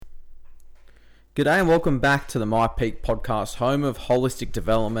G'day and welcome back to the My Peak podcast, home of holistic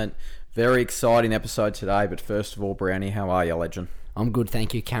development. Very exciting episode today, but first of all, Brownie, how are you, legend? I'm good,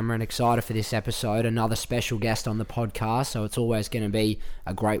 thank you, Cameron. Excited for this episode. Another special guest on the podcast, so it's always going to be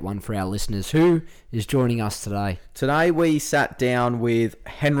a great one for our listeners. Who is joining us today? Today we sat down with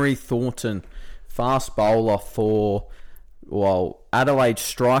Henry Thornton, fast bowler for, Adelaide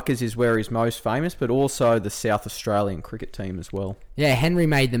Strikers is where he's most famous, but also the South Australian cricket team as well. Yeah, Henry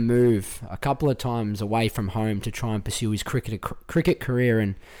made the move a couple of times away from home to try and pursue his cricket career,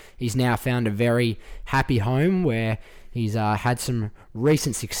 and he's now found a very happy home where he's had some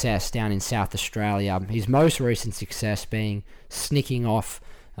recent success down in South Australia. His most recent success being snicking off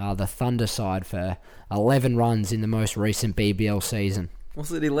the Thunder side for 11 runs in the most recent BBL season. Was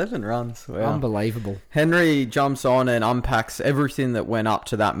it 11 runs? Wow. Unbelievable. Henry jumps on and unpacks everything that went up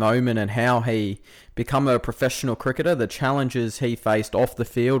to that moment and how he became a professional cricketer, the challenges he faced off the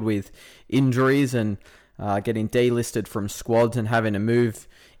field with injuries and getting delisted from squads and having to move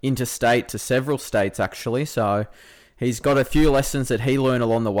interstate to several states actually. So he's got a few lessons that he learned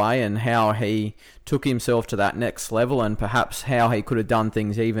along the way and how he took himself to that next level and perhaps how he could have done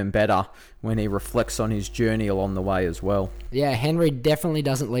things even better when he reflects on his journey along the way as well. Yeah, Henry definitely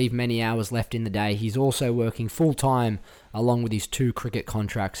doesn't leave many hours left in the day. He's also working full-time along with his 2 cricket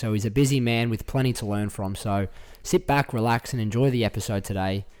contracts, so he's a busy man with plenty to learn from. So sit back, relax, and enjoy the episode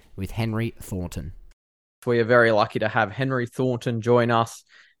today with Henry Thornton. We are very lucky to have Henry Thornton join us.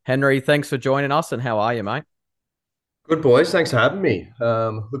 Henry, thanks for joining us, and how are you, mate? Good boys, thanks for having me.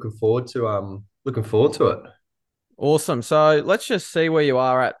 Looking forward to it. Awesome. So let's just see where you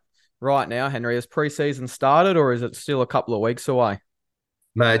are at right now, Henry. Has pre-season started or is it still a couple of weeks away?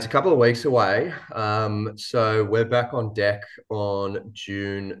 Mate, it's a couple of weeks away. So we're back on deck on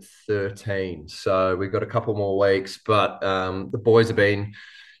June 13. So we've got a couple more weeks, but the boys have been,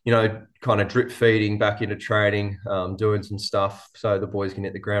 kind of drip feeding back into training, doing some stuff so the boys can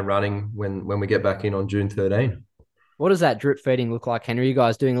hit the ground running when we get back in on June 13. What does that drip feeding look like, Henry? Are you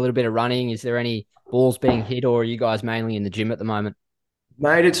guys doing a little bit of running? Is there any balls being hit, or are you guys mainly in the gym at the moment?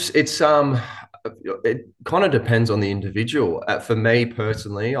 Mate, it kind of depends on the individual. For me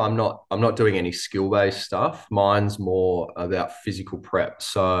personally, I'm not doing any skill-based stuff. Mine's more about physical prep.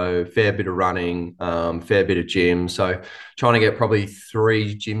 So fair bit of running, fair bit of gym. So trying to get probably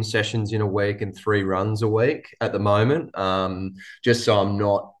 3 gym sessions in a week and 3 runs a week at the moment. Just so I'm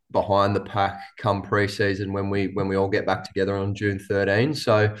not behind the pack come pre-season when we all get back together on June 13.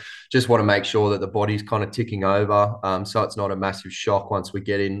 So just want to make sure that the body's kind of ticking over, so it's not a massive shock once we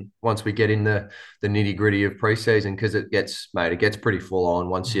get in the nitty-gritty of pre-season, because it gets pretty full on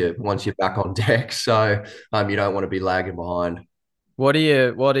once you're back on deck. So you don't want to be lagging behind. What do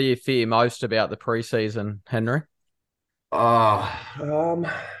you fear most about the pre-season, Henry? It's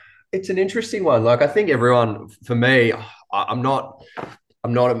an interesting one. Like, I think everyone, for me, I'm not a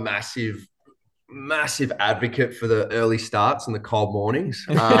massive advocate for the early starts and the cold mornings.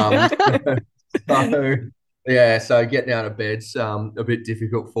 So getting out of bed's a bit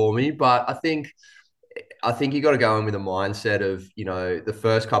difficult for me. But I think you got to go in with a mindset of, the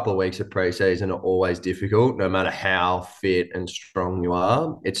first couple of weeks of preseason are always difficult, no matter how fit and strong you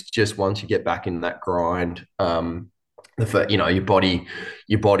are. It's just once you get back in that grind, your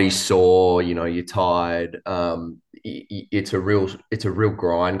body's sore, you're tired. It's a real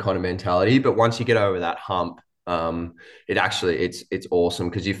grind kind of mentality. But once you get over that hump, it's awesome,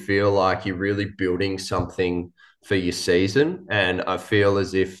 because you feel like you're really building something for your season. And I feel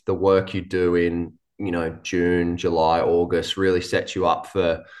as if the work you do in, June, July, August really sets you up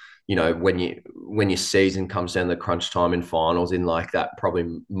for, when your season comes down to the crunch time in finals in like that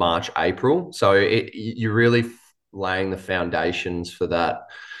probably March, April. So you're really laying the foundations for that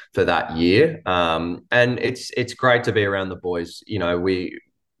year. And it's great to be around the boys.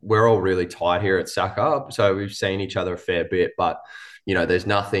 We're all really tight here at Saka, so we've seen each other a fair bit, but there's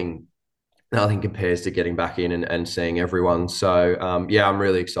nothing compares to getting back in and seeing everyone. So I'm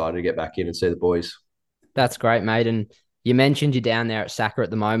really excited to get back in and see the boys. That's great, mate. And you mentioned you're down there at Saka at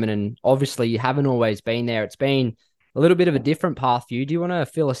the moment, and obviously you haven't always been there. It's been a little bit of a different path for you. Do you want to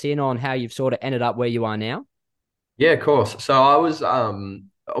fill us in on how you've sort of ended up where you are now? Yeah, of course. So I was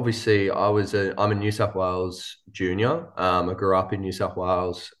obviously I'm a New South Wales junior. I grew up in New South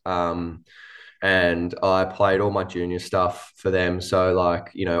Wales, and I played all my junior stuff for them. So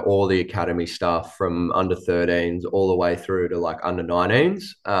all the academy stuff from under 13s all the way through to like under 19s,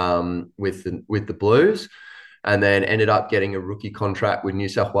 with the Blues, and then ended up getting a rookie contract with New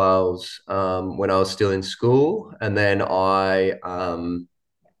South Wales when I was still in school, and then I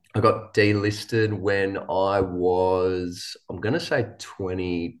I got delisted when I was, I'm going to say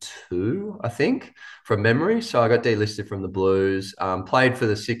 22, I think, from memory. So I got delisted from the Blues, played for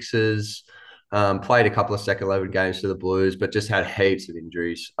the Sixers, played a couple of second level games for the Blues, but just had heaps of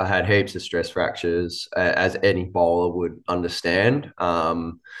injuries. I had heaps of stress fractures, as any bowler would understand.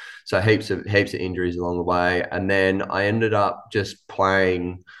 So heaps of injuries along the way. And then I ended up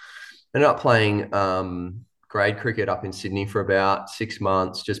playing grade cricket up in Sydney for about 6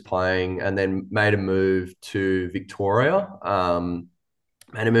 months, just playing, and then made a move to Victoria.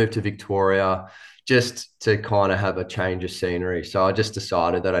 Just to kind of have a change of scenery. So I just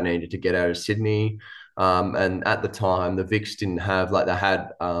decided that I needed to get out of Sydney. And at the time, the Vics didn't have, like, they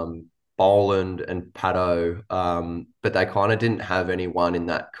had Boland and Paddo, but they kind of didn't have anyone in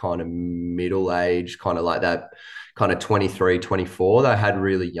that kind of middle age, kind of like that kind of 23, 24. They had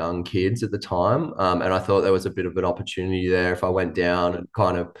really young kids at the time. And I thought there was a bit of an opportunity there if I went down and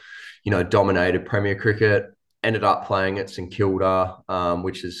kind of, dominated Premier cricket. Ended up playing at St Kilda,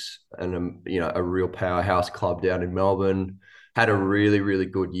 which is a real powerhouse club down in Melbourne. Had a really, really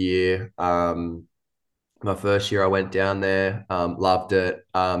good year. My first year I went down there, loved it.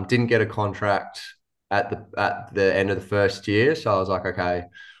 Didn't get a contract at the end of the first year, so I was like, okay,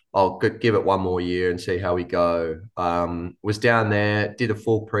 I'll give it one more year and see how we go. Was down there, did a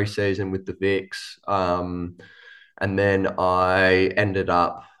full preseason with the Vics, and then I ended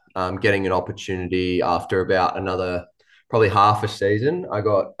up getting an opportunity after about another probably half a season. I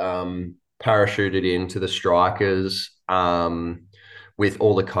got parachuted into the Strikers. With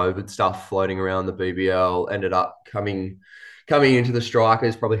all the COVID stuff floating around the BBL, ended up coming into the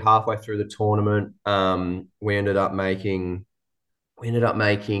Strikers probably halfway through the tournament. We ended up making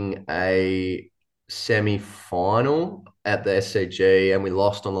a semi-final at the SCG, and we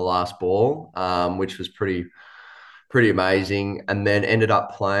lost on the last ball, which was pretty amazing. And then ended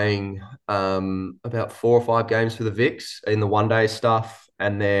up playing about 4 or 5 games for the Vics in the one-day stuff,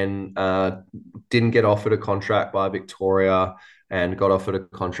 and then didn't get offered a contract by Victoria and got offered a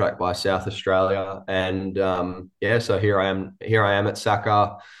contract by South Australia. And so here I am at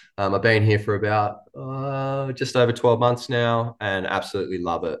Saka. I've been here for about just over 12 months now and absolutely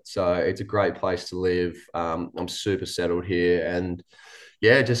love it. So it's a great place to live. I'm super settled here, and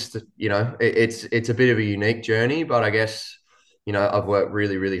yeah, just it's a bit of a unique journey, but I guess I've worked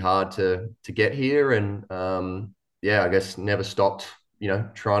really, really hard to get here, and I guess never stopped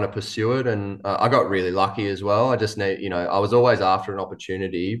trying to pursue it. And I got really lucky as well. I just need, I was always after an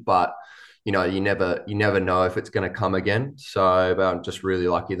opportunity, but you never know if it's going to come again. So I'm just really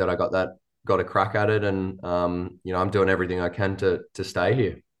lucky that I got a crack at it, and I'm doing everything I can to stay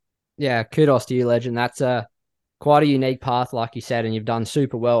here. Yeah, kudos to you, legend. That's quite a unique path, like you said, and you've done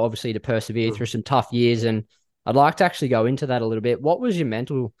super well, obviously, to persevere through some tough years. And I'd like to actually go into that a little bit. What was your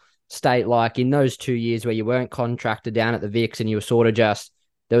mental state like in those 2 years where you weren't contracted down at the Vics and you were sort of just,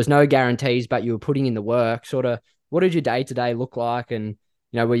 there was no guarantees, but you were putting in the work? Sort of, what did your day-to-day look like? And,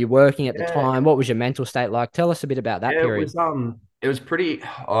 were you working at the Yeah, time? What was your mental state like? Tell us a bit about that yeah, period. it was pretty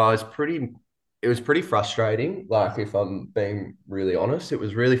frustrating. Like, if I'm being really honest, it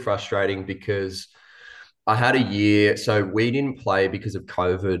was really frustrating because I had a year. So we didn't play because of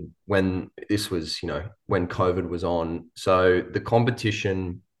COVID when this was, when COVID was on. So the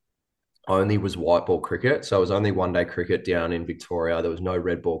competition only was white ball cricket. So it was only one day cricket down in Victoria. There was no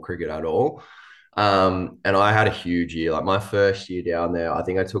red ball cricket at all. And I had a huge year. Like, my first year down there, I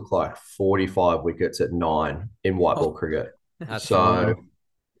think I took like 45 wickets at 9 in white ball cricket. That's So phenomenal.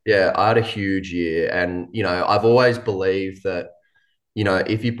 yeah, I had a huge year. And, I've always believed that,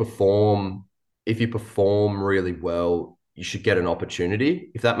 if you perform really well, you should get an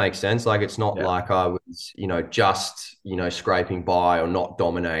opportunity, if that makes sense. Like, it's not Yeah. like I was, just, scraping by or not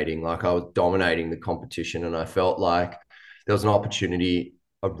dominating. Like, I was dominating the competition, and I felt like there was an opportunity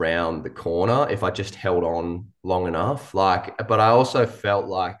around the corner if I just held on long enough. Like, but I also felt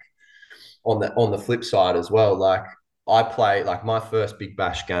like on the flip side as well, like, I played, like, my first Big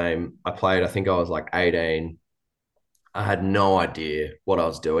Bash game I played, I think I was like 18. I had no idea what I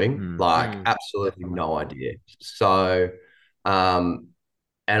was doing, Mm. like, Mm, absolutely definitely. no idea. So, um,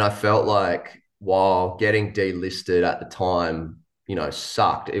 and I felt like while getting delisted at the time,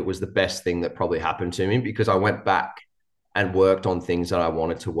 sucked, it was the best thing that probably happened to me because I went back and worked on things that I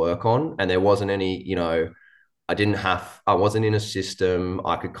wanted to work on. And there wasn't any, I wasn't in a system.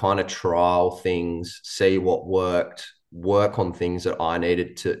 I could kind of trial things, see what worked, work on things that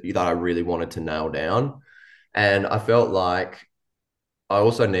I really wanted to nail down. And I felt like I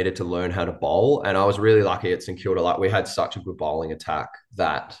also needed to learn how to bowl. And I was really lucky at St Kilda. Like, we had such a good bowling attack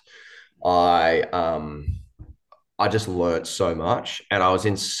that I I just learnt so much, and I was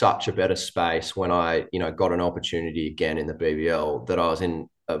in such a better space when I, got an opportunity again in the BBL, that I was in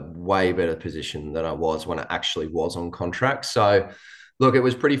a way better position than I was when I actually was on contract. So, look, it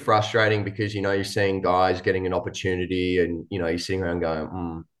was pretty frustrating because, you're seeing guys getting an opportunity, and, you're sitting around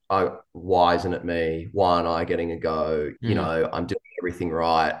going, why isn't it me? Why aren't I getting a go? Mm. I'm doing everything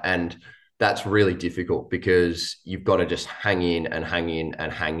right. And that's really difficult because you've got to just hang in and hang in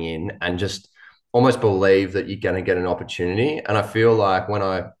and hang in and just almost believe that you're going to get an opportunity. And I feel like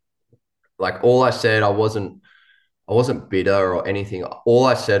all I said, I wasn't bitter or anything. All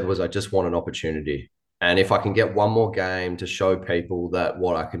I said was I just want an opportunity. And if I can get one more game to show people that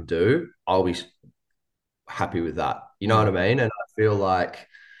what I can do, I'll be happy with that. You know what I Mm. mean? And I feel like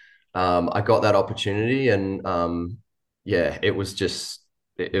I got that opportunity, and yeah, it was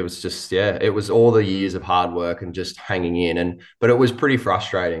all the years of hard work and just hanging in, but it was pretty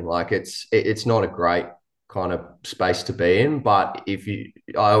frustrating. Like it's not a great kind of space to be in, but I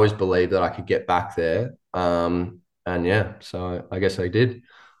always believed that I could get back there. And yeah, so I guess I did.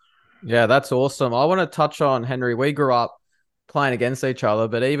 Yeah, that's awesome. I want to touch on Henry. We grew up playing against each other,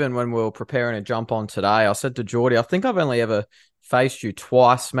 but even when we were preparing to jump on today, I said to Geordie, I think I've only ever faced you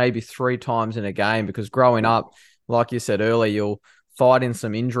twice, maybe three times in a game, because growing up, like you said earlier, you'll fight in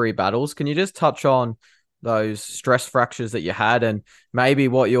some injury battles. Can you just touch on those stress fractures that you had and maybe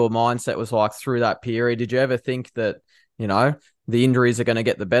what your mindset was like through that period? Did you ever think that, you know, the injuries are going to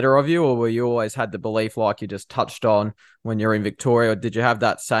get the better of you, or were you always had the belief like you just touched on when you're in Victoria, or did you have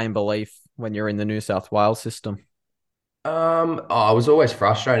that same belief when you're in the New South Wales system? I was always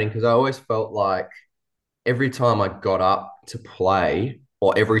frustrating because I always felt like every time I got up to play,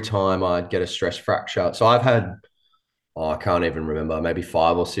 or every time I'd get a stress fracture. So I've had, I can't even remember, maybe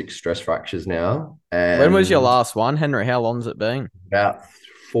 5 or 6 stress fractures now. When was your And last one, Henry? How long's it been? about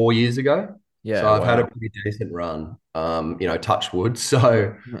 4 years ago. So Yeah, I've had a wow. pretty decent run, touch wood.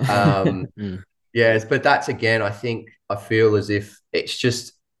 So, um, Mm. yes, but that's again, I feel as if it's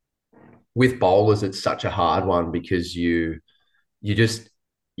just with bowlers, it's such a hard one because you just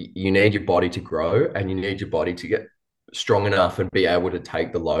you need your body to grow, and you need your body to get strong enough and be able to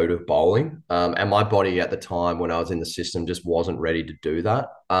take the load of bowling. And my body at the time when I was in the system just wasn't ready to do that.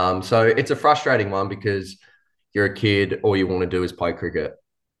 So it's a frustrating one because you're a kid, all you want to do is play cricket.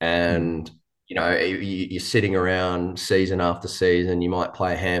 Mm. And, you're sitting around season after season. You might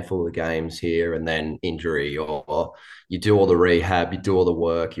play a handful of games here and then injury, or you do all the rehab, you do all the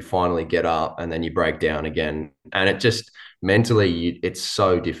work, you finally get up and then you break down again. And it just mentally, it's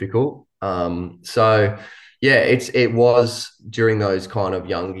so difficult. So, yeah, it was during those kind of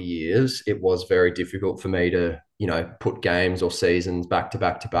younger years, it was very difficult for me to, put games or seasons back to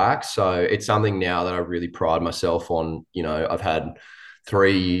back to back. So it's something now that I really pride myself on. I've had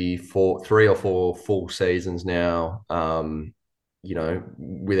 3 or 4 full seasons now,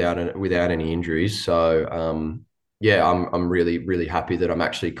 without any injuries. So yeah, I'm really, really happy that I'm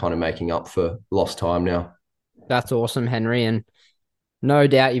actually kind of making up for lost time now. That's awesome, Henry. And no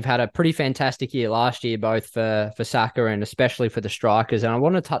doubt you've had a pretty fantastic year last year, both for Saka and especially for the strikers. And I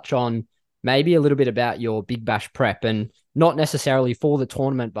want to touch on maybe a little bit about your Big Bash prep, and not necessarily for the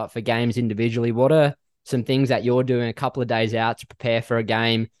tournament, but for games individually. What are some things that you're doing a couple of days out to prepare for a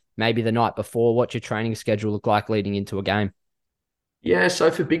game, maybe the night before? What's your training schedule look like leading into a game? Yeah,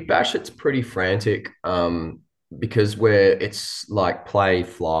 so for Big Bash, it's pretty frantic, because it's like play,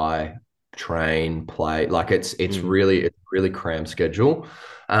 fly, train, play. Like Mm. it's really cram schedule.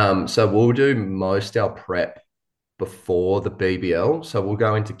 So we'll do most our prep before the BBL. So we'll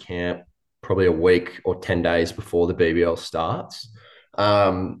go into camp probably a week or 10 days before the BBL starts.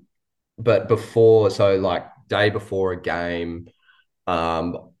 Um, but so like day before a game,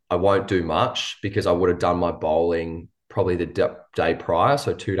 I won't do much because I would have done my bowling probably the day prior,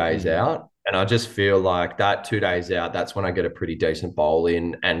 so 2 days Mm. out. And I just feel like that 2 days out, that's when I get a pretty decent bowl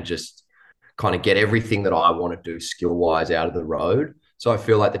in and just kind of get everything that I want to do skill wise out of the road. So I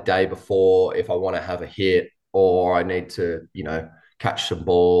feel like the day before, if I want to have a hit or I need to, catch some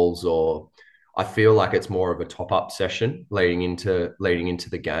balls, or I feel like it's more of a top up session leading into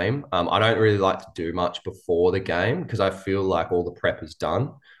the game. I don't really like to do much before the game because I feel like all the prep is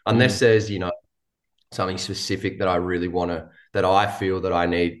done, unless Mm. there's something specific that I really want to that I feel that I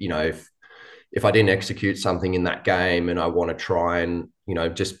need. If I didn't execute something in that game and I want to try and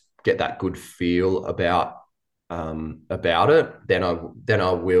just get that good feel about it, then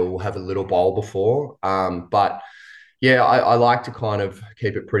I will have a little bowl before. But yeah, I like to kind of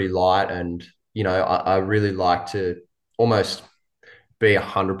keep it pretty light, and I really like to almost be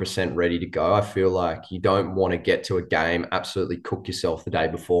 100% ready to go. I feel like you don't want to get to a game, absolutely cook yourself the day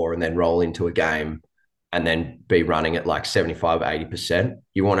before, and then roll into a game and then be running at like 75, 80%.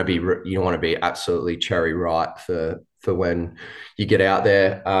 You want to be absolutely cherry ripe for when you get out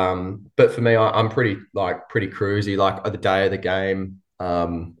there. But for me, I'm pretty cruisy. Like the day of the game,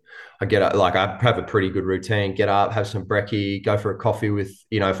 I get up, like I have a pretty good routine. Get up, have some brekkie, go for a coffee with,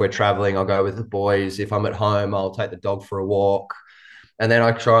 if we're traveling, I'll go with the boys. If I'm at home, I'll take the dog for a walk, and then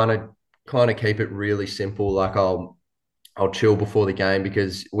I try to kind of keep it really simple. Like I'll chill before the game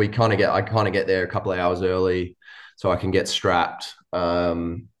because I kind of get there a couple of hours early so I can get strapped.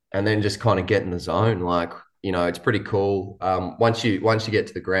 And then just kind of get in the zone. Like, it's pretty cool. Once you get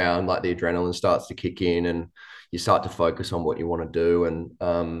to the ground, like the adrenaline starts to kick in and you start to focus on what you want to do.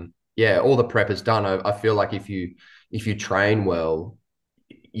 And yeah, all the prep is done. I feel like if you train well,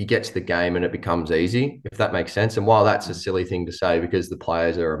 you get to the game and it becomes easy, if that makes sense. And while that's a silly thing to say because the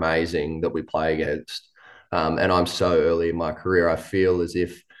players are amazing that we play against, and I'm so early in my career, I feel as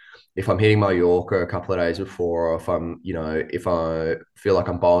if I'm hitting my Yorker a couple of days before, or if I feel like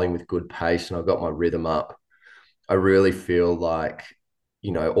I'm bowling with good pace and I've got my rhythm up, I really feel like,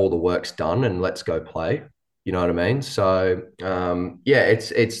 all the work's done and let's go play. You know what I mean? So yeah,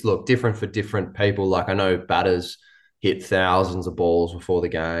 it's look different for different people. Like I know batters hit thousands of balls before the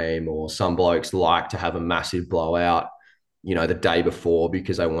game, or some blokes like to have a massive blowout, the day before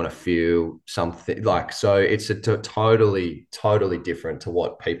because they want to feel something like, so it's totally, totally different to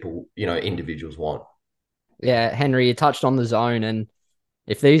what people, individuals want. Yeah, Henry, you touched on the zone, and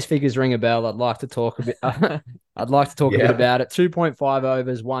if these figures ring a bell, I'd like to talk a bit. I'd like to talk a bit Yeah. about it. 2.5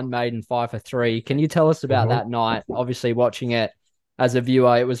 overs, one maiden, 5 for 3. Can you tell us about Mhm. that night? Obviously, watching it as a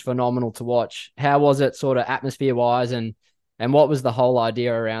viewer, it was phenomenal to watch. How was it, sort of atmosphere wise, and what was the whole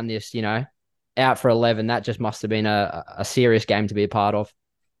idea around this? Out for 11. That just must have been a serious game to be a part of.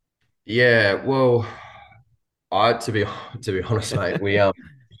 Yeah, well, I to be honest, mate,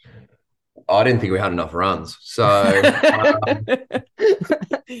 I didn't think we had enough runs. So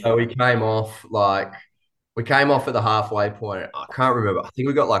we came off at the halfway point. I can't remember. I think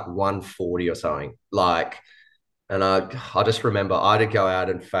we got like 140 or something. Like, and I just remember I had to go out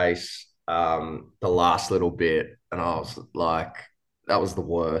and face the last little bit, and I was like, that was the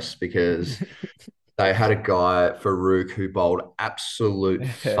worst because they had a guy, Farouk, who bowled absolute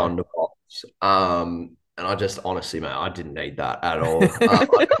thunderbolts. And I just honestly, man, I didn't need that at all.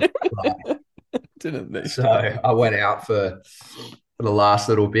 Didn't they? So I went out for the last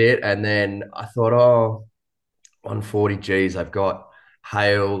little bit, and then I thought, oh, 140 Gs. I've got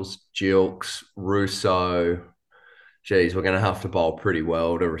Hales, Jilks, Russo. Geez, we're going to have to bowl pretty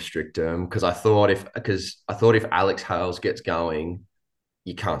well to restrict him because I thought if Alex Hales gets going,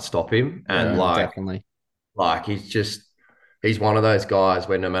 you can't stop him, and Yeah, definitely. like he's one of those guys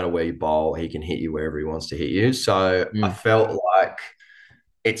where no matter where you bowl, he can hit you wherever he wants to hit you. So I Mm. felt like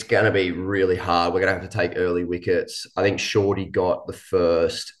it's going to be really hard. We're going to have to take early wickets. I think Shorty got the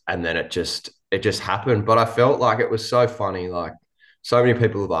first, and then it just happened. But I felt like it was so funny. Like so many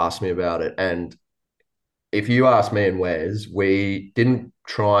people have asked me about it, and if you ask me and Wes, we didn't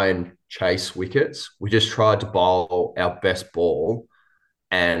try and chase wickets. We just tried to bowl our best ball,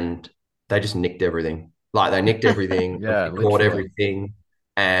 and they just nicked everything. Like they nicked everything, Yeah, we caught literally. everything,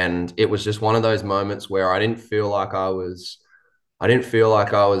 and it was just one of those moments where I didn't feel like I was, trying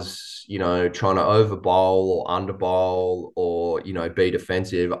to over bowl or under bowl or, be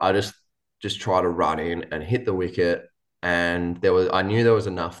defensive. I just try to run in and hit the wicket. And I knew there was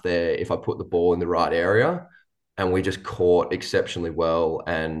enough there if I put the ball in the right area, and we just caught exceptionally well.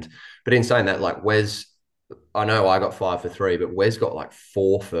 But in saying that, like Wes, I know I got 5 for 3, but Wes got like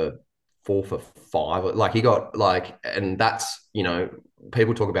 4 for 5. Like he got like, and that's,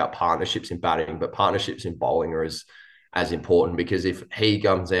 people talk about partnerships in batting, but partnerships in bowling are as important because if he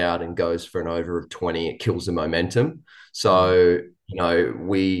comes out and goes for an over of 20, it kills the momentum. So,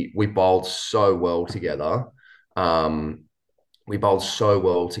 we bowled so well together. Um, we bowled so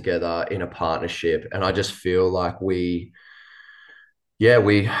well together in a partnership. And I just feel like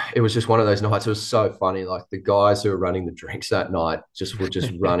it was just one of those nights. It was so funny. Like the guys who were running the drinks that night were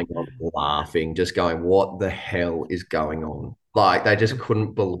just running on laughing, just going, what the hell is going on? Like they just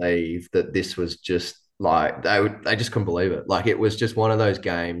couldn't believe that this was just like, they just couldn't believe it. Like it was just one of those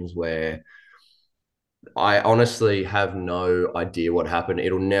games where I honestly have no idea what happened.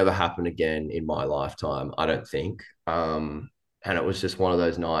 It'll never happen again in my lifetime, I don't think. And it was just one of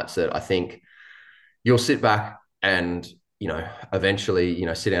those nights that I think you'll sit back and eventually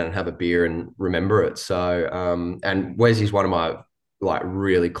sit down and have a beer and remember it. So and Wesley's one of my like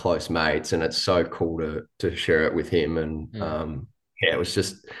really close mates, and it's so cool to share it with him. And Mm. yeah,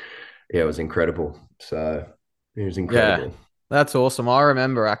 it was incredible. So it was Yeah. incredible. That's awesome. I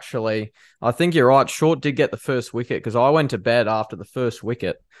remember actually, I think you're right. Short did get the first wicket because I went to bed after the first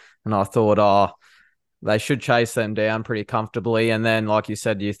wicket and I thought, oh, they should chase them down pretty comfortably. And then, like you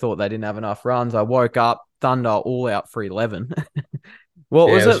said, you thought they didn't have enough runs. I woke up, Thunder all out for 11. What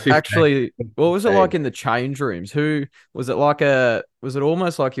Yeah, was it was it 15. actually? What was it like in the change rooms? Who was it like was it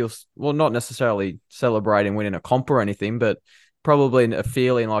almost like you're, well, not necessarily celebrating winning a comp or anything, but probably a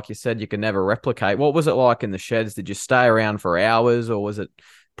feeling, like you said, you can never replicate. What was it like in the sheds? Did you stay around for hours or was it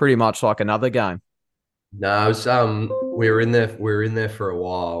pretty much like another game? No, it was, we were in there for a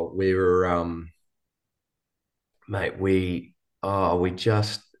while. We were mate, we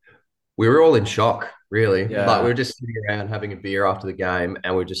were all in shock, really. Like we Yeah. were just sitting around having a beer after the game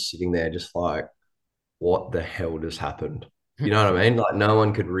and we're just sitting there just like, what the hell just happened? You know what I mean? Like no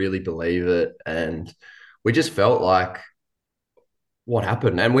one could really believe it. And we just felt like what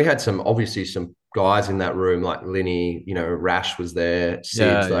happened. And we had obviously some guys in that room, like Linny, Rash was there,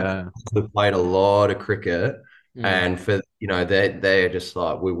 Yeah. Sids, like Yeah. who played a lot of cricket. Mm. And they're just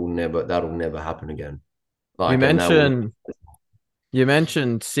like, that'll never happen again. You Like, and they will. mentioned you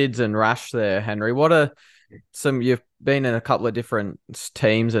mentioned Sids and Rash there, Henry. What are you've been in a couple of different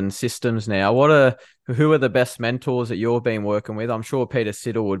teams and systems now. Who are the best mentors that you've been working with? I'm sure Peter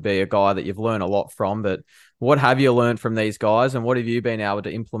Siddle would be a guy that you've learned a lot from, but what have you learned from these guys and what have you been able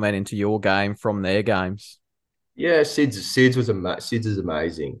to implement into your game from their games? Yeah, Sids is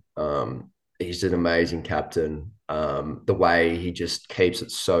amazing. He's an amazing captain. The way he just keeps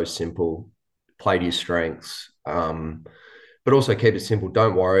it so simple, play to your strengths, but also keep it simple.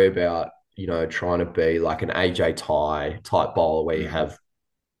 Don't worry about trying to be like an AJ Ty type bowler where you have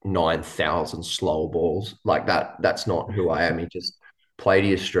 9,000 slow balls like that. That's not who I am. You just play to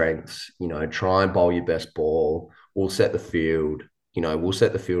your strengths. Try and bowl your best ball. We'll set the field. We'll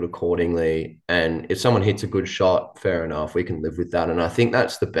set the field accordingly. And if someone hits a good shot, fair enough. We can live with that. And I think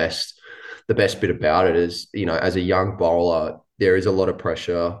that's the best. The best bit about it is, as a young bowler, there is a lot of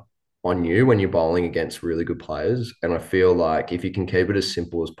pressure on you when you're bowling against really good players. And I feel like if you can keep it as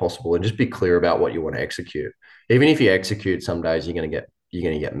simple as possible and just be clear about what you want to execute, even if you execute, some days you're going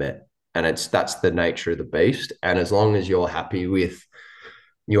to get met. And that's the nature of the beast. And as long as you're happy with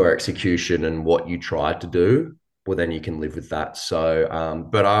your execution and what you tried to do, well, then you can live with that. So,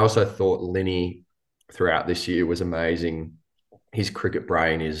 but I also thought Linny throughout this year was amazing. His cricket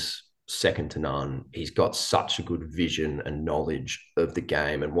brain is second to none. He's got such a good vision and knowledge of the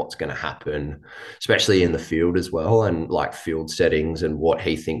game and what's going to happen, especially in the field as well, and like field settings and what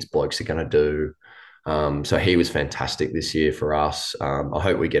he thinks blokes are going to do. So he was fantastic this year for us. I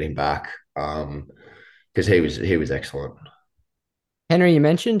hope we get him back because he was excellent. Henry, you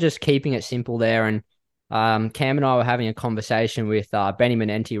mentioned just keeping it simple there, and Cam and I were having a conversation with Benny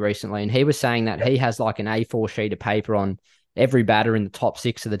Manenti recently, and he was saying that he has like an A4 sheet of paper on every batter in the top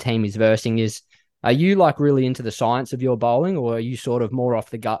six of the team he's versing. Are you like really into the science of your bowling, or are you sort of more off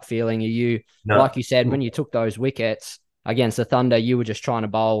the gut feeling? Are you, No, like you said, when you took those wickets against the Thunder, you were just trying to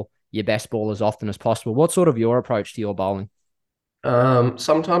bowl your best ball as often as possible? What's sort of your approach to your bowling?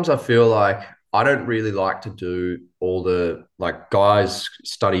 sometimes I feel like I don't really like to do all the like guys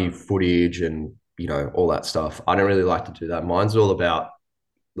study footage and all that stuff. I don't really like to do that. Mine's all about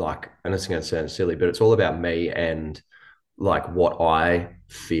like, and it's going to sound silly, but it's all about me and like what I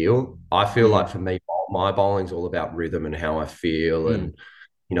feel. I feel Mm, like for me, my bowling's all about rhythm and how I feel mm, and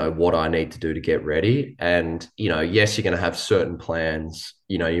what I need to do to get ready. And yes, you're going to have certain plans.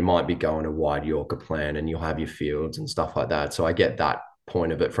 You might be going a wide Yorker plan and you'll have your fields and stuff like that. So I get that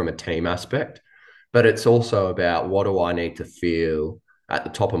point of it from a team aspect, but it's also about what do I need to feel at the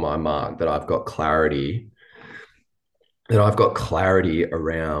top of my mark that I've got clarity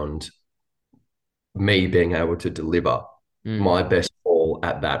around me being able to deliver mm, my best ball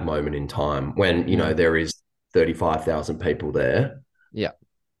at that moment in time when mm. there is 35,000 people there. Yeah.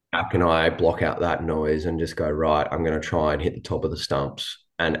 How can I block out that noise and just go, right, I'm going to try and hit the top of the stumps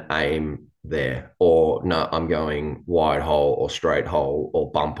and aim there? Or no, I'm going wide hole or straight hole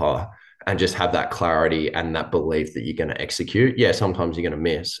or bumper and just have that clarity and that belief that you're going to execute. Yeah, sometimes you're going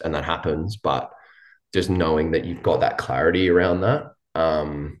to miss and that happens, but just knowing that you've got that clarity around that.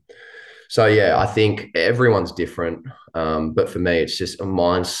 So yeah, I think everyone's different, but for me, it's just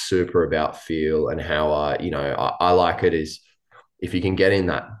mine's super about feel and how I like it is if you can get in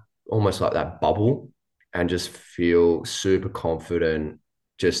that almost like that bubble and just feel super confident,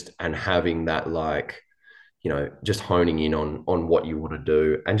 just and having that like just honing in on what you want to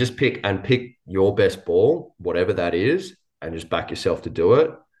do and just pick your best ball, whatever that is, and just back yourself to do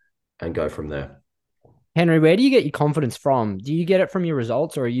it and go from there. Henry, where do you get your confidence from? Do you get it from your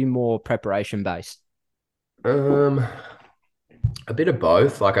results or are you more preparation based? Um, A bit of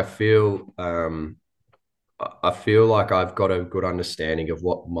both. Like I feel like I've got a good understanding of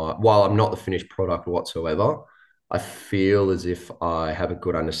while I'm not the finished product whatsoever, I feel as if I have a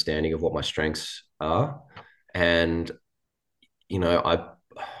good understanding of what my strengths are. And, you know,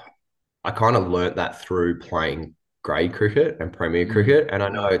 I kind of learnt that through playing grade cricket and premier cricket. And I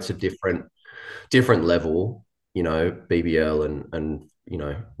know it's a different level, BBL and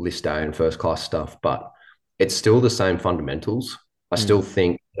list A and first class stuff, but it's still the same fundamentals. I still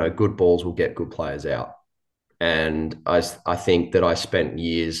think, good balls will get good players out. And I think that I spent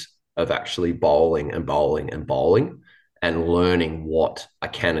years of actually bowling and bowling and bowling and learning what I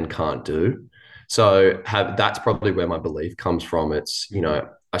can and can't do. So that's probably where my belief comes from. It's,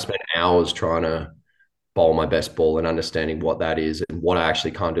 I spent hours trying to bowl my best ball and understanding what that is and what I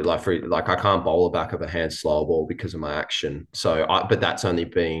actually can't do. Like I can't bowl a back of a hand slow ball because of my action. But that's only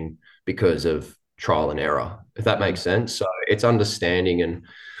been because of trial and error, if that makes sense. So it's understanding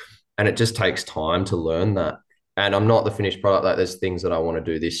and it just takes time to learn that. And I'm not the finished product. Like there's things that I want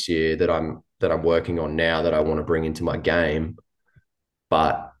to do this year that I'm working on now that I want to bring into my game.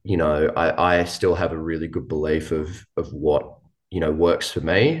 But I still have a really good belief of what works for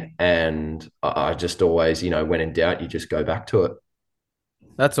me, and I just always when in doubt, you just go back to it.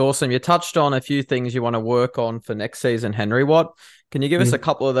 That's awesome. You touched on a few things you want to work on for next season, Henry. What can you give us a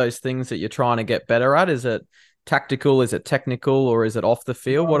couple of those things that you're trying to get better at? Is it tactical? Is it technical? Or is it off the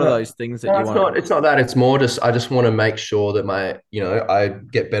field? What are those things that you want? It's not that. It's more just I just want to make sure that I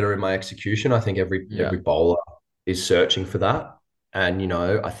get better in my execution. I think every bowler is searching for that, and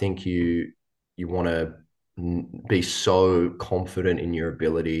I think you want to be so confident in your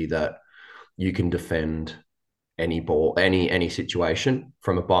ability that you can defend any ball, any situation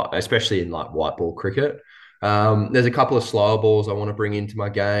from especially in like white ball cricket. There's a couple of slower balls I want to bring into my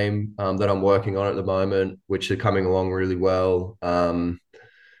game that I'm working on at the moment, which are coming along really well.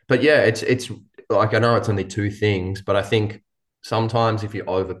 But yeah, it's like I know it's only two things, but I think sometimes if you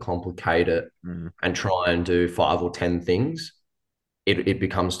overcomplicate it and try and do 5 or 10 things, it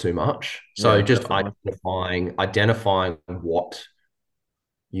becomes too much. So just identifying what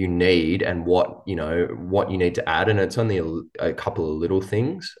you need and what you need to add, and it's only a couple of little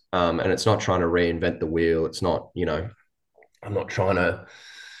things, and it's not trying to reinvent the wheel. It's not I'm not trying to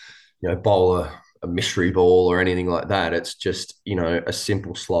bowl a mystery ball or anything like that. It's just a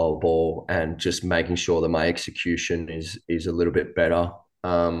simple slower ball and just making sure that my execution is a little bit better,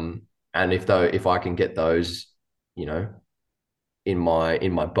 and if I can get those in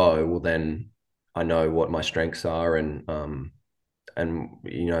my bow, well then I know what my strengths are, and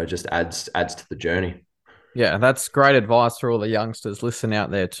just adds to the journey. Yeah, that's great advice for all the youngsters listening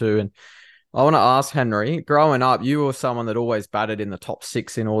out there too. And I want to ask Henry, growing up, you were someone that always batted in the top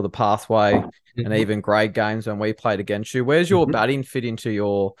 6 in all the pathway and even grade games when we played against you. Where's your batting fit into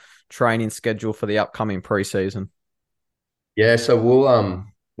your training schedule for the upcoming preseason? Yeah, so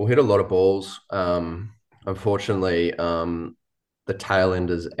we'll hit a lot of balls. Unfortunately, the tail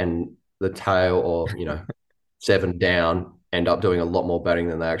enders and the tail or 7 down end up doing a lot more batting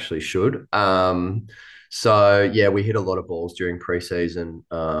than they actually should. So yeah, we hit a lot of balls during preseason.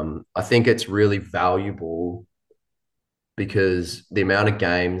 I think it's really valuable because the amount of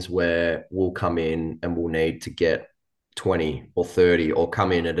games where we'll come in and we'll need to get 20 or 30 or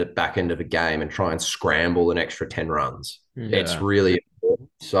come in at the back end of a game and try and scramble an extra 10 runs. Yeah. It's really important.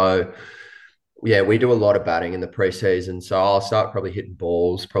 So yeah, we do a lot of batting in the preseason. So I'll start probably hitting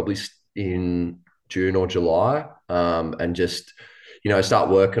balls probably in June or July, and just start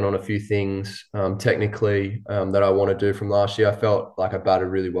working on a few things technically that I want to do from last year. I felt like I batted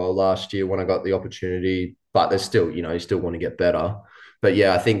really well last year when I got the opportunity, but there's still you still want to get better. But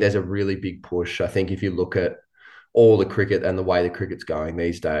yeah, I think there's a really big push. I think if you look at all the cricket and the way the cricket's going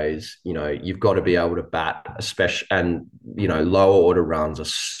these days, you've got to be able to bat, especially, and lower order runs are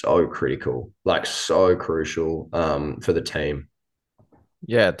so critical, like so crucial for the team.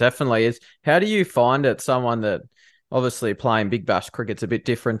 Yeah, definitely. How do you find it? Someone that obviously playing Big Bash cricket's a bit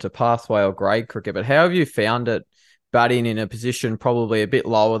different to pathway or grade cricket, but how have you found it batting in a position probably a bit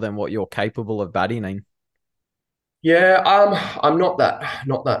lower than what you're capable of batting in? Yeah, I'm not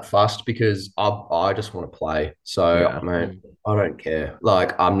that fussed because I just want to play. So man, I don't care.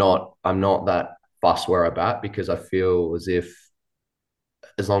 Like I'm not that fussed where I bat because I feel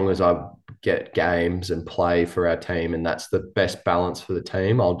as long as I get games and play for our team and that's the best balance for the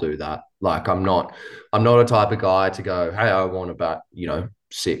team, I'll do that. Like I'm not a type of guy to go, hey, I want to bat,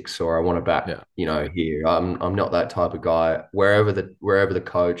 6 or I want to bat, here. I'm not that type of guy. Wherever the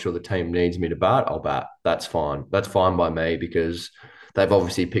coach or the team needs me to bat, I'll bat. That's fine. That's fine by me because they've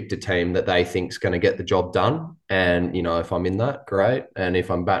obviously picked a team that they think's going to get the job done. And, if I'm in that, great. And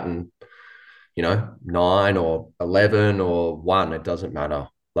if I'm batting, 9 or 11 or 1, it doesn't matter.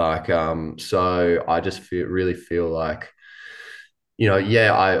 So I just really feel like,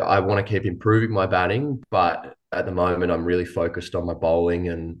 yeah, I want to keep improving my batting, but at the moment I'm really focused on my bowling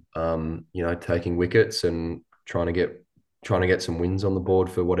and, taking wickets and trying to get some wins on the board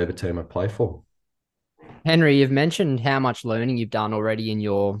for whatever team I play for. Henry, you've mentioned how much learning you've done already in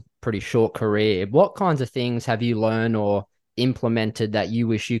your pretty short career. What kinds of things have you learned or implemented that you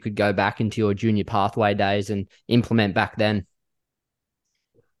wish you could go back into your junior pathway days and implement back then?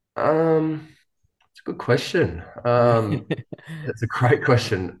 It's a good question. It's a great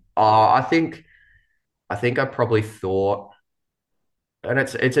question. I think I probably thought, and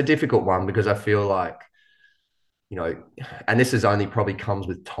it's a difficult one because I feel like, and this is only probably comes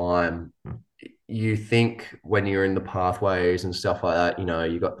with time. You think when you're in the pathways and stuff like that,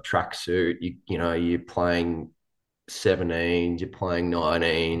 you got the tracksuit, you're playing 17s, you're playing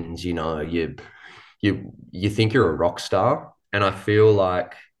 19s, you think you're a rock star. And I feel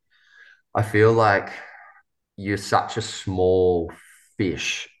like you're such a small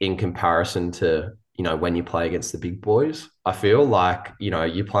fish in comparison to, when you play against the big boys. I feel like,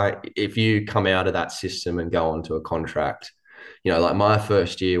 you play, if you come out of that system and go onto a contract, like my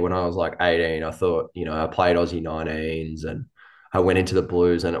first year when I was like 18, I thought, I played Aussie 19s and I went into the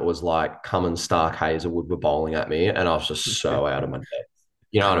Blues and it was like Cummins, Stark, Hazelwood were bowling at me and I was just so out of my depth.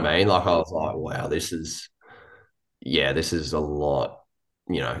 You know what I mean? Like I was like, wow, this is a lot.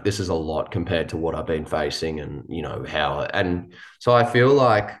 This is a lot compared to what I've been facing and, and so I feel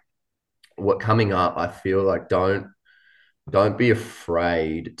like what coming up, I feel like don't be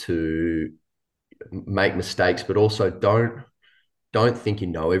afraid to make mistakes, but also don't think you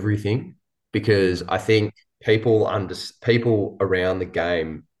know everything because I think people around the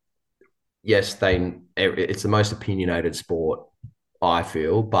game, yes, it's the most opinionated sport, I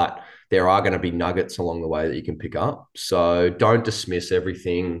feel, but there are going to be nuggets along the way that you can pick up. So don't dismiss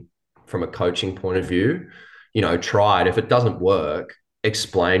everything from a coaching point of view. Try it. If it doesn't work,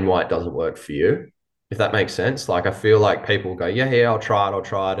 explain why it doesn't work for you. If that makes sense. Like I feel like people go, yeah, I'll try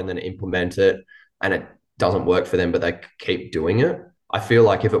it, and then implement it, and it doesn't work for them, but they keep doing it. I feel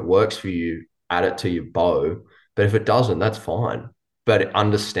like if it works for you, add it to your bow. But if it doesn't, that's fine. But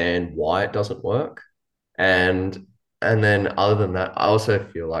understand why it doesn't work. And and then other than that, I also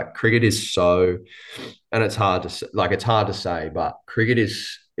feel like cricket is so, and it's hard to say, but cricket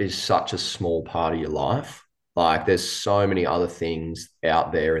is such a small part of your life. Like there's so many other things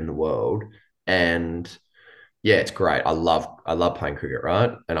out there in the world, and yeah, it's great. I love playing cricket,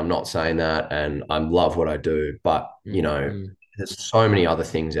 right? And I'm not saying that, and I love what I do, but Mm. there's so many other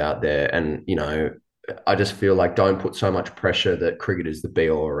things out there, and I just feel like don't put so much pressure that cricket is the be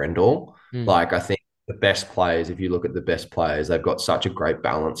all or end all. Mm. Like I think the best players, if you look at the best players, they've got such a great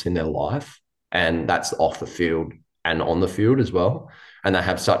balance in their life, and that's off the field and on the field as well. And they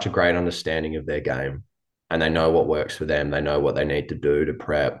have such a great understanding of their game, and they know what works for them. They know what they need to do to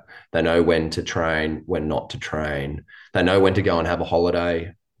prep. They know when to train, when not to train. They know when to go and have a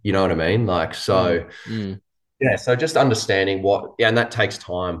holiday. You know what I mean? Like, Mm. so Mm. yeah, so just understanding yeah, and that takes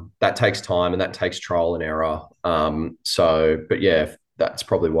time. That takes time and that takes trial and error. But yeah, that's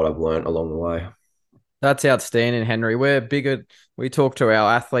probably what I've learned along the way. That's outstanding, Henry. We talk to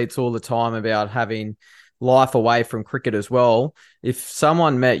our athletes all the time about having life away from cricket as well. If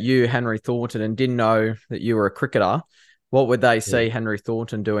someone met you, Henry Thornton, and didn't know that you were a cricketer, what would they Yeah. see Henry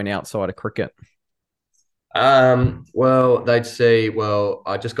Thornton doing outside of cricket? Well, they'd see, well,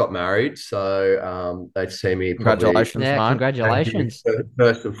 I just got married, so they'd see me probably Congratulations, Yeah, mate. congratulations.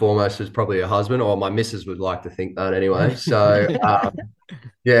 first and foremost as probably a husband, or my missus would like to think that anyway. So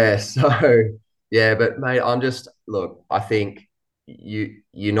yeah, so yeah, but mate, look, I think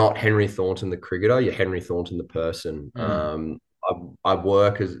you're not Henry Thornton the cricketer, you're Henry Thornton the person. Mm. I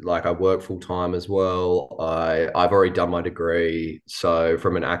work full time as well. I've already done my degree, so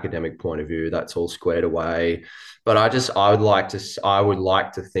from an academic point of view, that's all squared away. But I would like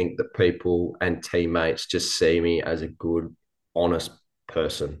to think that people and teammates just see me as a good, honest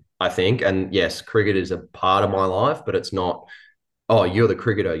person. I think, and yes, cricket is a part of my life, but it's not, oh, you're the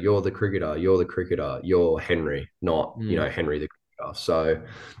cricketer, you're the cricketer, you're the cricketer, you're Henry, not, Mm. Henry the cricketer. So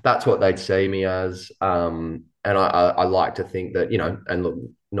that's what they'd see me as. And I like to think that, and look,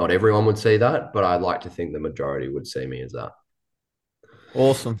 not everyone would see that, but I'd like to think the majority would see me as that.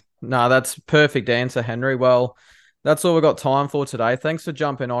 Awesome. No, that's perfect answer, Henry. Well, that's all we've got time for today. Thanks for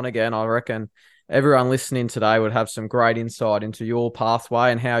jumping on again. I reckon everyone listening today would have some great insight into your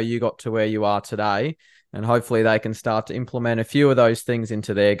pathway and how you got to where you are today. And hopefully they can start to implement a few of those things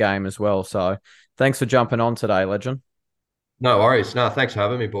into their game as well. So thanks for jumping on today, legend. No worries. No, thanks for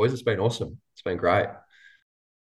having me, boys. It's been awesome. It's been great.